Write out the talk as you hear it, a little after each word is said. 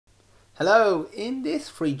Hello, in this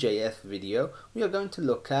Free.js video we are going to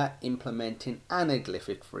look at implementing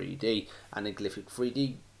Anaglyphic 3D. Anaglyphic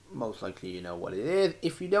 3D, most likely you know what it is.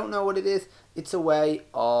 If you don't know what it is, it's a way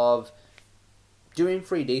of doing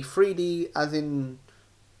 3D. 3D as in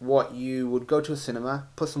what you would go to a cinema,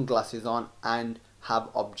 put some glasses on and have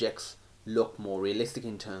objects look more realistic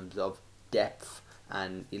in terms of depth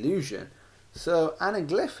and illusion. So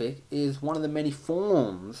Anaglyphic is one of the many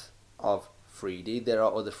forms of 3D. There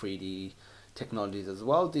are other 3D technologies as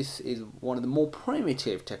well. This is one of the more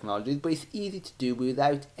primitive technologies, but it's easy to do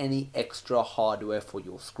without any extra hardware for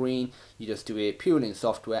your screen. You just do it purely in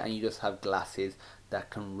software and you just have glasses that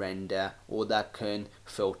can render or that can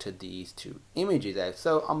filter these two images out.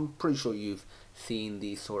 So I'm pretty sure you've seen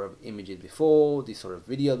these sort of images before, these sort of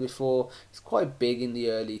videos before. It's quite big in the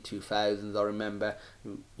early 2000s. I remember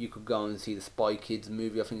you could go and see the Spy Kids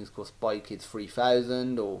movie. I think it's called Spy Kids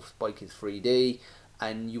 3000 or Spy Kids 3D,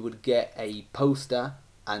 and you would get a poster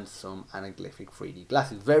and some Anaglyphic 3D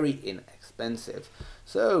glasses, very inexpensive.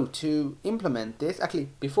 So to implement this, actually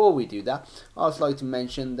before we do that, I'd also like to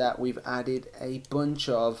mention that we've added a bunch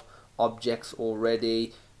of objects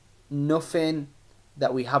already. Nothing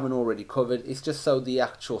that we haven't already covered. It's just so the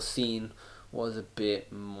actual scene was a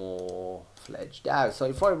bit more fledged out. So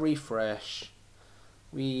if I refresh,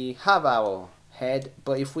 we have our head,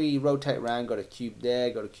 but if we rotate around, got a cube there,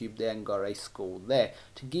 and got a skull there.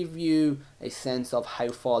 To give you a sense of how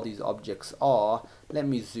far these objects are, let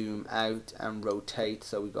me zoom out and rotate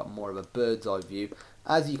so we've got more of a bird's eye view.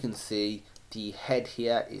 As you can see, the head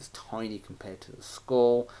here is tiny compared to the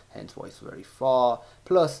skull, hence why it's very far,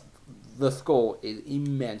 plus the skull is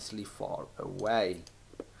immensely far away.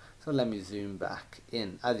 So let me zoom back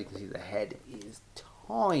in. As you can see, the head is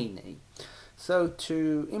tiny. So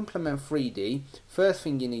to implement 3D, first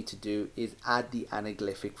thing you need to do is add the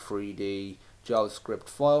Anaglyphic 3D JavaScript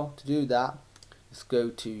file. To do that, just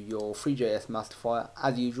go to your Free.js master file.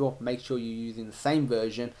 As usual, make sure you're using the same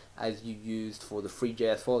version as you used for the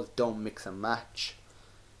Free.js files. Don't mix and match.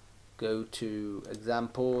 Go to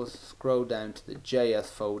examples, scroll down to the JS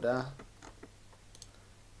folder,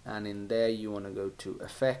 and in there you want to go to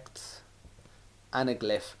effects,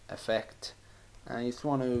 Anaglyph effect, and you just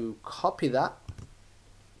want to copy that.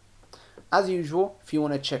 As usual, if you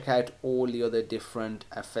want to check out all the other different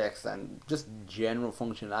effects and just general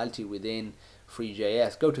functionality within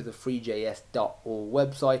Free.js, go to the freejs.org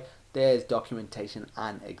website. There's documentation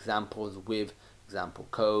and examples with example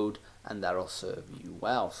code, and that'll serve you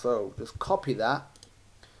well. So just copy that,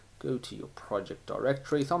 go to your project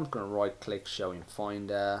directory. So I'm just going to right click, show in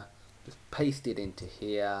Finder, just paste it into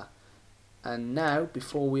here. And now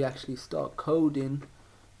before we actually start coding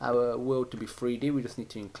our world to be 3D, we just need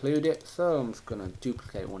to include it. So I'm just going to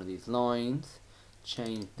duplicate one of these lines,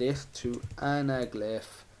 change this to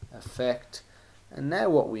Anaglyph effect, and now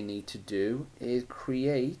what we need to do is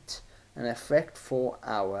create an effect for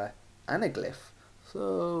our Anaglyph.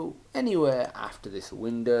 So anywhere after this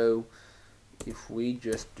window, if we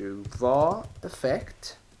just do var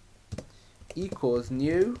effect equals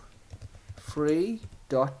new free.anaglyph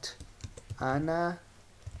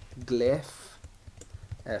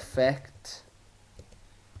effect,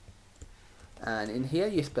 and in here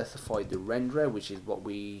you specify the renderer, which is what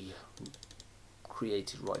we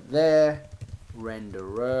created right there,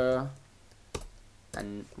 renderer,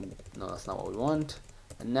 and no, that's not what we want.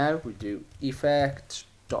 And now we do effect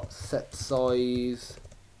dot set size,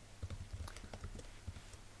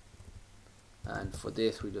 and for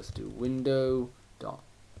this we just do window dot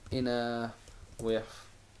inner width,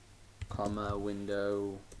 comma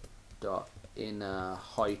window dot inner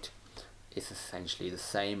height. It's essentially the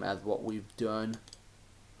same as what we've done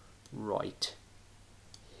right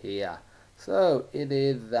here. So it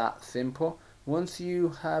is that simple. Once you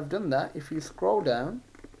have done that, if you scroll down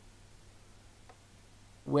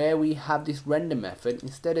where we have this render method,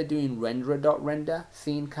 instead of doing renderer.render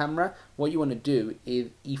scene camera, what you want to do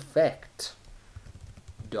is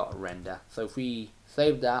effect.render. So if we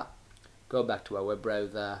save that, go back to our web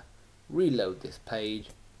browser, reload this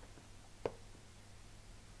page,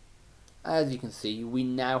 as you can see we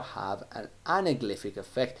now have an Anaglyphic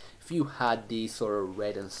effect. If you had these sort of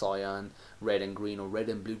red and cyan, red and green, or red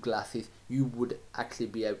and blue glasses, you would actually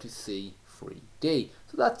be able to see 3D.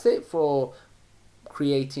 So that's it for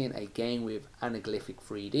creating a game with Anaglyphic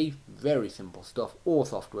 3D. Very simple stuff, all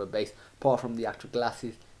software based. Apart from the actual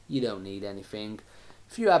glasses, you don't need anything.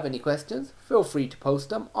 If you have any questions, feel free to post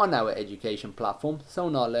them on our education platform,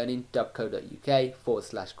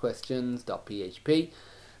 sonarlearning.co.uk/questions.php,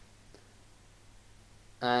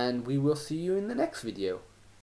 and we will see you in the next video.